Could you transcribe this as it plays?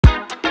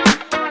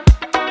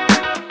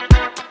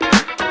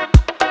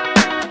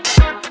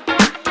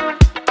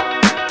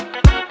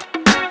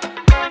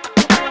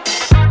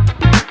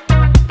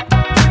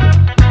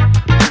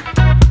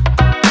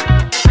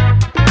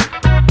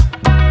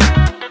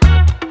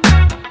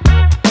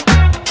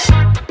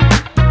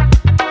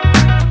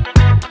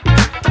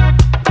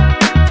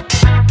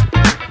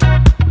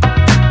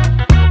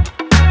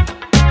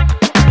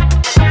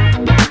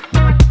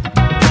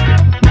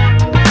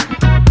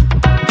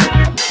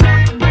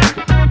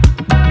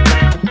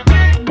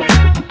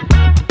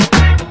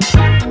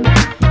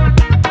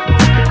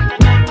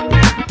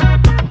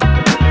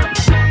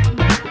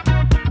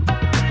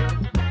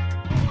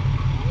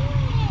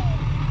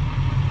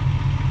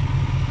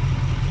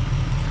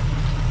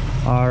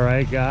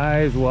Alright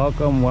guys,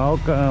 welcome.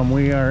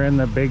 We are in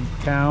the big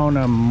town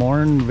of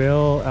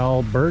Morinville,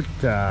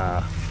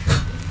 Alberta,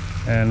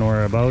 and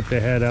we're about to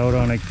head out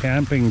on a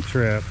camping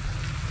trip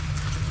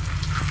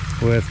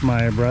with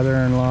my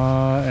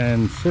brother-in-law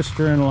and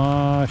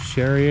sister-in-law,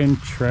 Sherry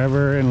and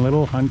Trevor, and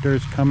little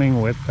Hunter's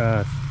coming with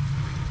us.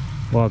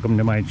 Welcome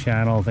to my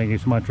channel. Thank you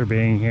so much for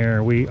being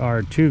here. We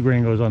are two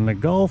gringos on the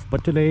Gulf,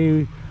 but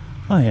today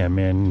I am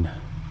in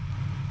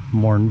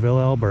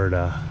Morinville,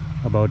 Alberta,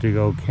 about to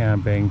go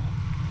camping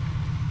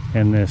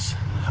in this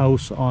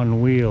house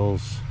on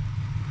wheels.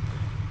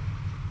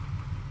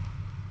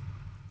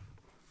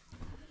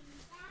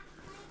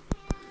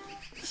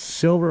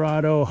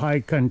 Silverado High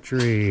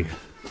Country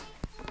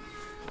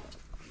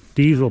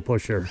diesel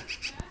pusher.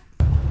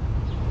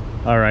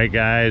 All right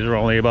guys, we're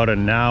only about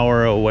an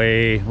hour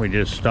away. We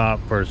just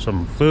stopped for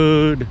some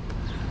food.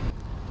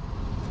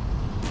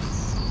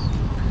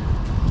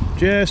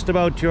 Just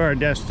about to our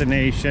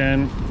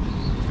destination.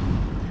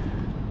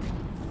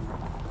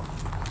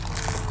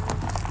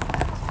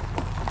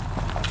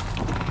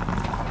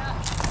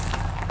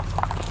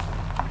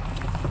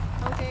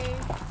 Okay.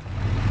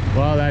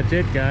 Well, that's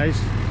it guys.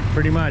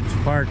 Pretty much.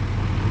 Park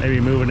maybe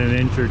moving an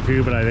inch or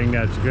two, but I think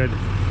that's good.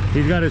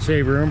 He's got to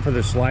save room for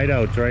the slide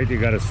outs, right? You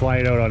got to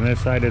slide out on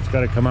this side, it's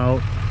got to come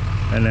out,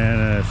 and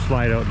then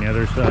slide out on the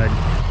other side.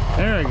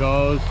 There it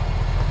goes.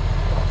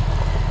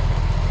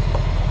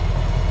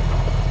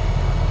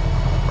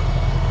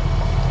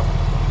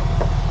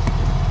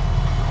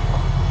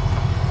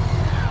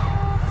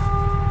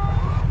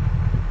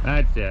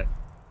 That's it.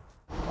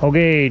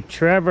 Okay,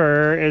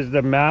 Trevor is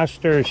the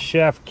master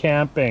chef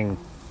camping.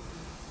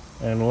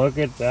 And look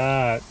at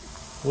that.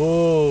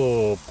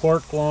 Whoa,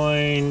 pork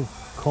loin,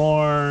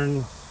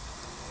 corn,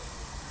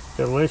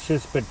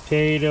 delicious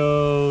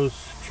potatoes.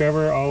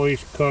 Trevor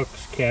always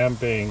cooks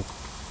camping.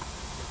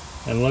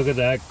 And look at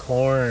that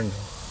corn.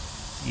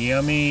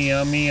 Yummy,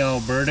 yummy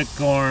Alberta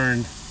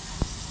corn.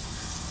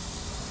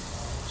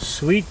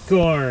 Sweet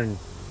corn.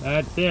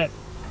 That's it.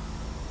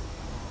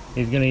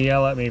 He's gonna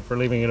yell at me for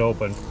leaving it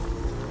open.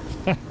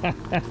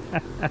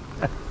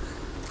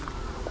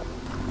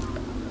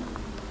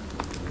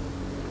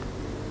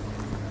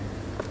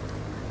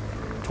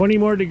 20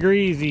 more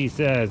degrees, he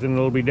says, and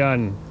it'll be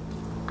done.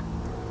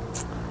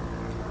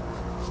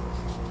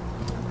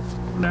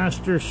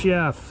 Master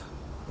chef.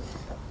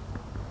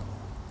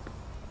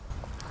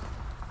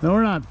 Now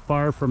we're not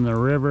far from the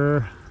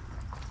river.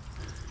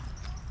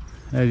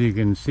 As you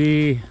can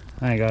see,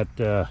 I got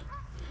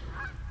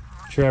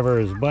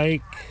Trevor's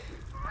bike.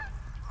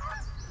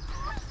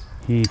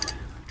 He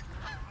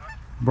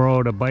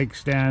borrowed a bike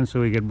stand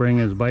so he could bring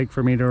his bike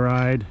for me to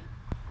ride.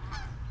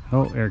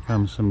 Oh, here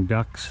comes some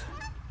ducks.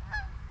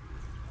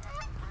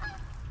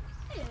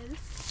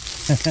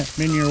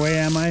 I'm in your way,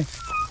 am I? I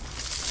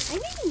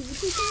think a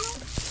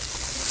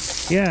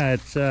YouTube channel? Yeah,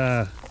 it's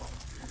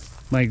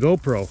my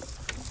GoPro.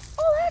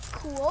 Oh, that's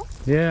cool.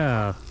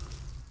 Yeah.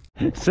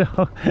 So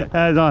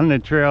I was on the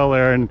trail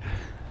there, and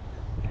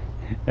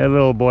a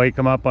little boy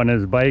come up on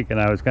his bike, and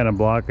I was kind of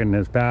blocking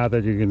his path.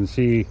 As you can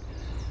see,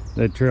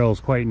 the trail's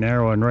quite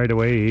narrow, and right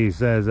away he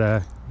says,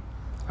 are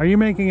you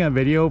making a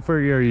video for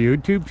your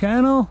YouTube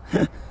channel?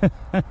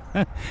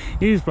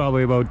 He's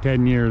probably about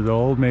 10 years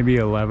old, maybe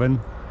 11.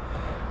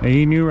 And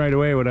he knew right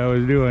away what I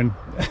was doing.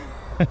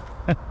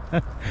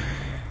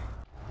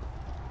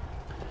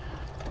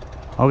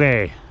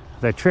 Okay,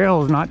 the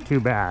trail is not too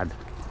bad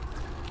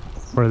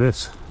for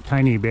this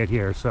tiny bit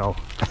here, so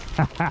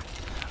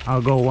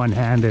I'll go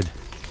one-handed.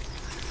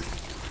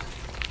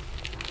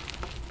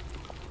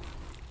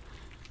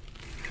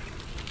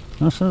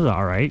 This is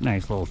all right.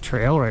 Nice little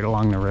trail right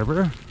along the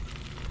river.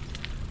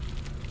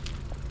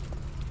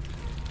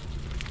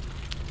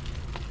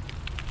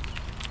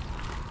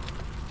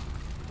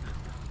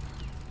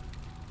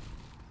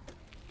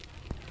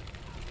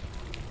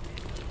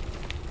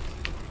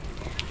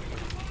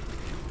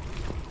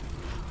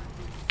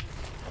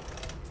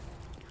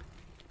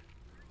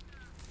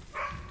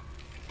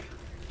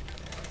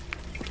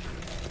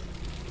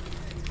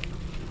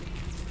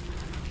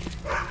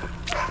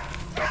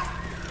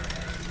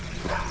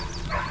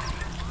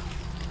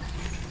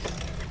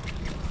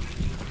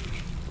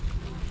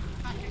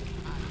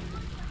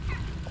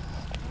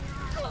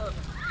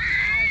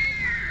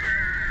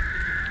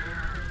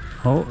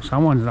 Oh,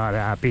 someone's not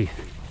happy.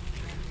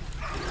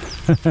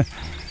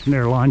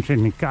 They're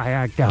launching the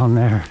kayak down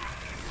there.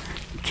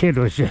 Kid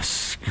was just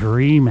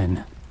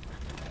screaming.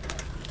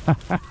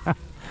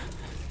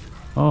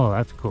 Oh,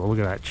 that's cool. Look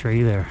at that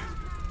tree there.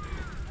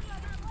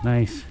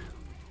 Nice.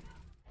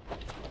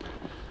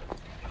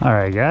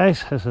 Alright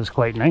guys, this is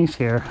quite nice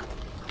here.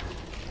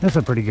 This is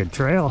a pretty good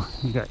trail.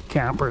 You got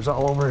campers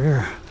all over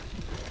here.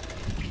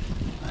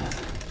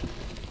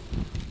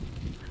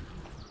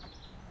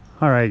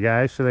 Alright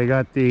guys, so they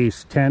got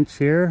these tents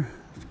here.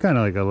 It's kind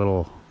of like a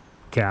little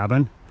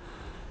cabin.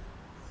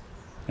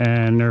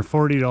 And they're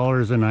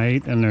 $40 a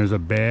night, and there's a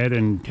bed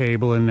and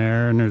table in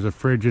there, and there's a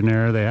fridge in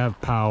there. They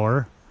have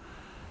power.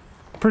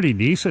 Pretty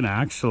decent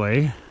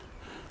actually.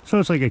 So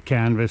it's like a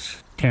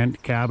canvas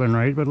tent cabin,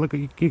 right? But look,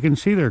 you can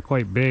see they're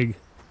quite big.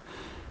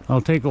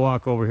 I'll take a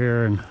walk over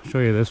here and show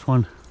you this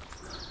one.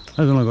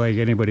 Doesn't look like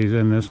anybody's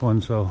in this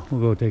one, so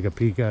we'll go take a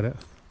peek at it.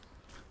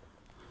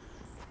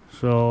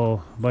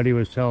 So buddy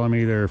was telling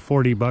me they're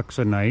 40 bucks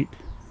a night.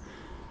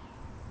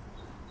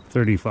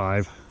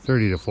 35,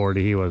 30 to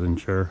 40, he wasn't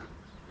sure.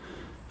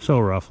 So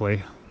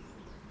roughly.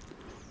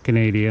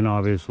 Canadian,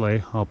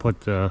 obviously. I'll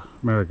put the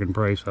American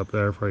price up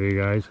there for you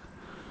guys.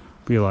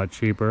 Be a lot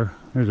cheaper.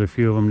 There's a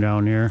few of them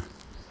down here,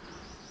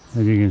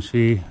 as you can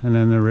see. And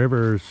then the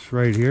river's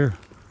right here.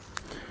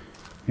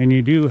 And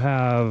you do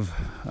have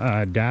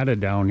data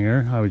down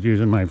here. I was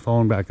using my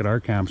phone back at our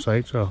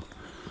campsite, so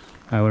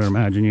I would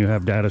imagine you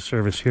have data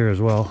service here as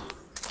well.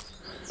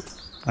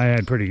 I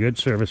had pretty good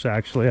service,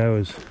 actually. I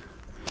was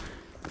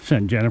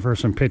sent Jennifer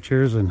some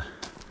pictures and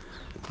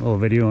a little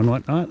video and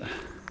whatnot.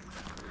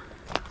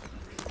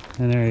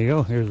 And there you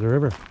go. Here's the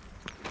river.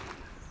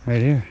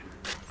 Right here.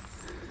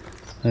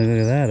 Look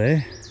at that,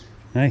 eh?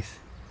 Nice.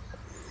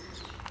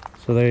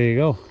 So there you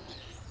go.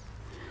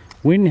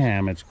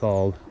 Windham, it's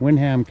called.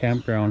 Windham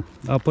Campground.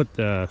 I'll put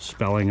the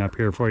spelling up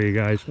here for you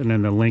guys, and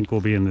then the link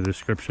will be in the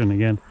description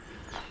again.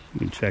 You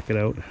can check it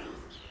out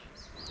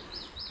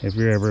if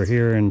you're ever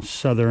here in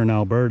southern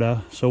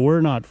Alberta. So we're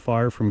not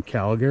far from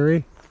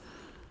Calgary.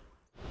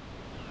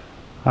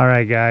 All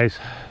right, guys.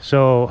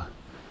 So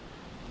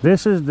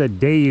this is the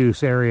day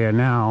use area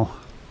now.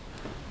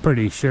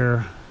 Pretty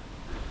sure.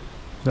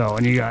 So,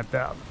 and you got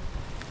the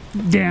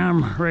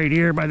dam right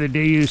here by the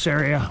day use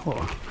area.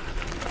 We'll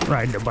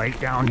ride the bike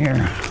down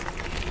here.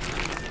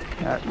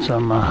 Got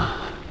some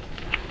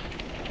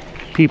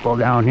people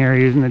down here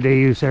using the day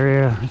use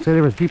area. I said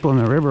there was people in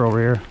the river over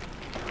here.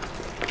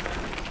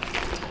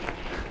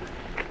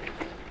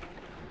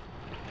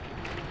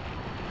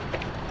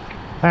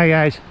 Hi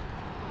guys.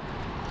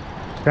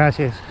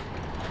 Gracias.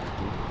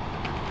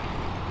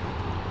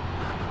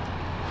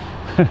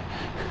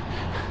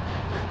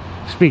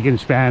 Speaking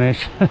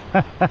Spanish.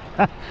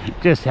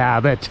 Just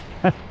habit.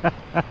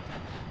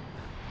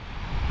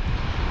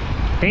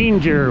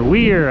 Danger,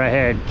 weir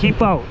ahead,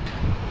 keep out.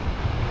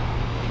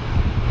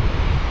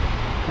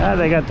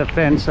 They got the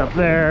fence up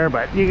there,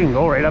 but you can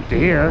go right up to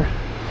here.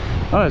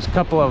 Oh, there's a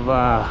couple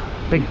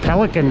of big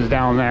pelicans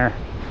down there.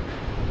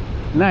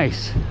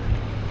 Nice.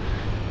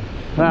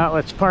 Well,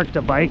 let's park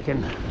the bike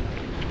and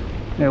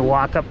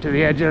walk up to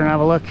the edge there and have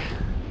a look.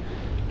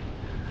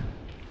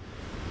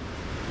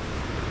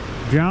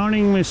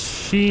 Drowning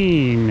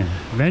machine.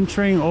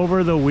 Venturing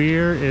over the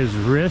weir is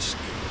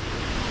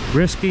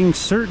risking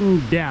certain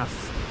death.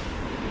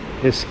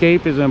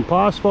 Escape is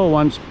impossible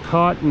once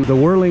caught in the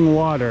whirling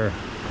water.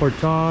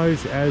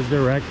 Portage as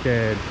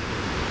directed.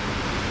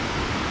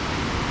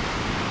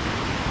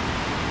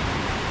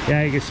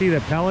 Yeah, you can see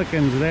the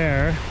pelicans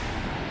there.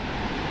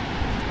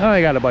 Oh,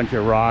 they got a bunch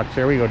of rocks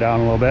there. We go down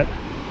a little bit.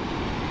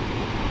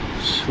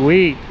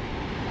 Sweet.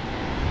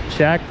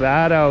 Check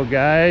that out,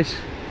 guys.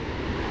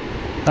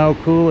 How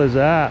cool is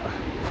that?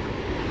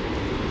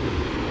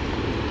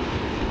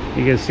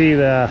 You can see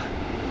the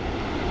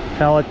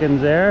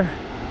pelicans there.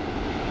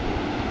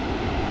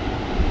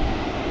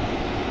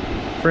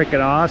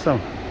 Freaking awesome.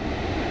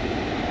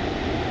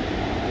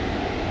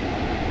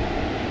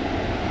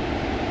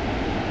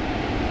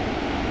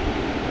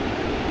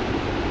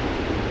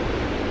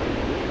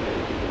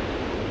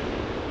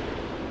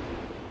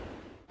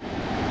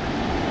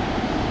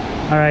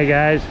 All right,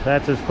 guys,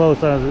 that's as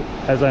close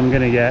as I'm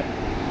gonna get.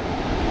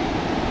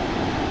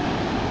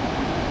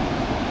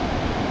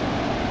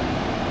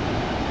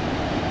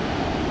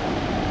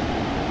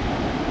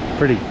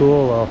 Pretty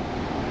cool though.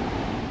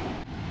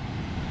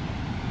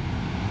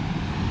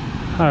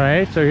 All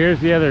right, so here's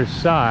the other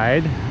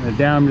side. The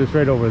dam just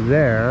right over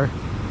there.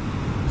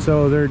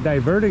 So they're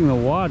diverting the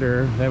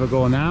water. They have it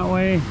going that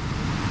way,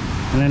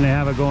 and then they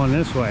have it going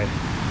this way.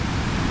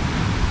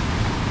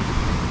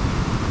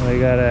 They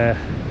got a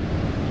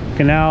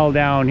canal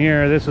down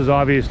here. This is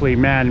obviously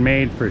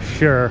man-made for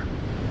sure.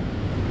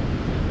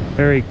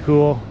 Very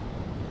cool.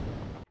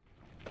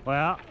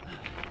 Well,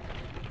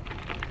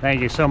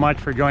 thank you so much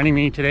for joining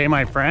me today,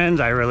 my friends.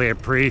 I really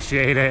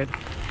appreciate it.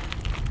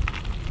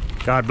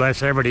 God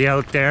bless everybody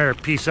out there.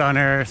 Peace on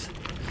earth.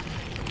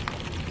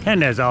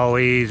 And as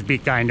always, be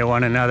kind to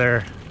one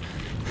another.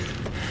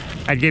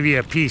 I'd give you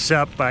a piece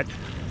up, but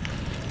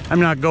I'm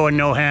not going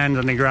no hands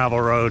on the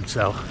gravel road,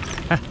 so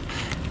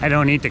I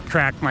don't need to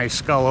crack my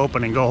skull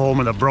open and go home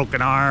with a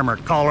broken arm or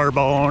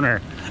collarbone,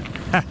 or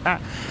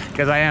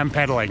because I am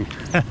pedaling.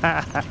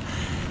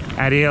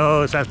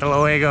 Adios, hasta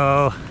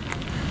luego.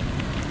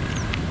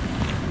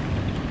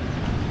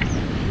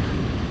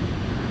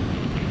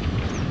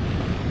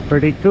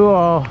 Pretty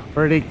cool,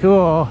 pretty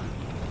cool.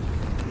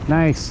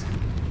 Nice.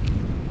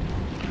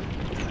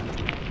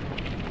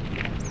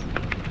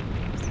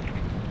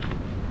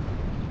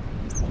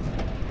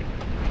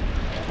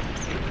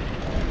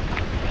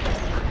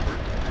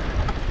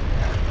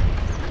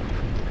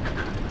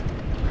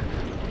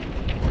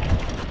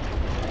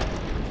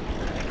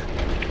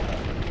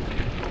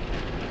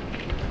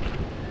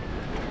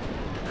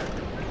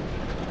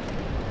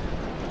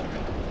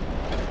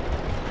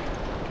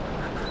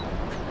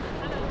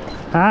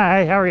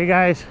 Hi, how are you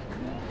guys?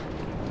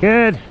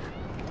 Good.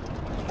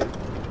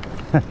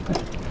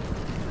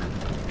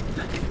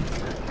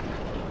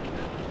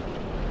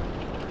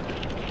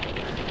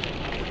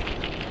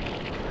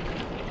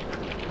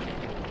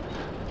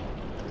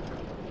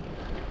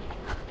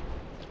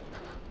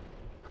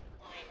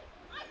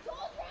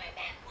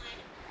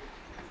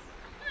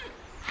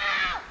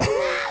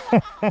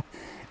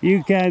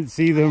 You can't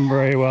see them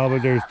very well,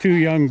 but there's two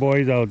young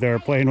boys out there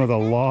playing with a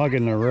log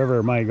in the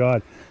river. My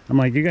God. I'm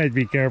like, you guys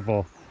be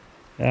careful.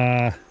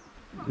 The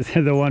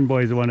one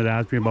boy's the one that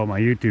asked me about my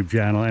YouTube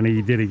channel, and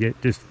he did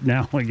it just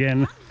now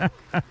again.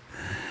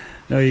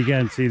 No, you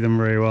can't see them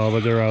very well,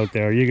 but they're out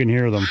there. You can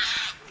hear them.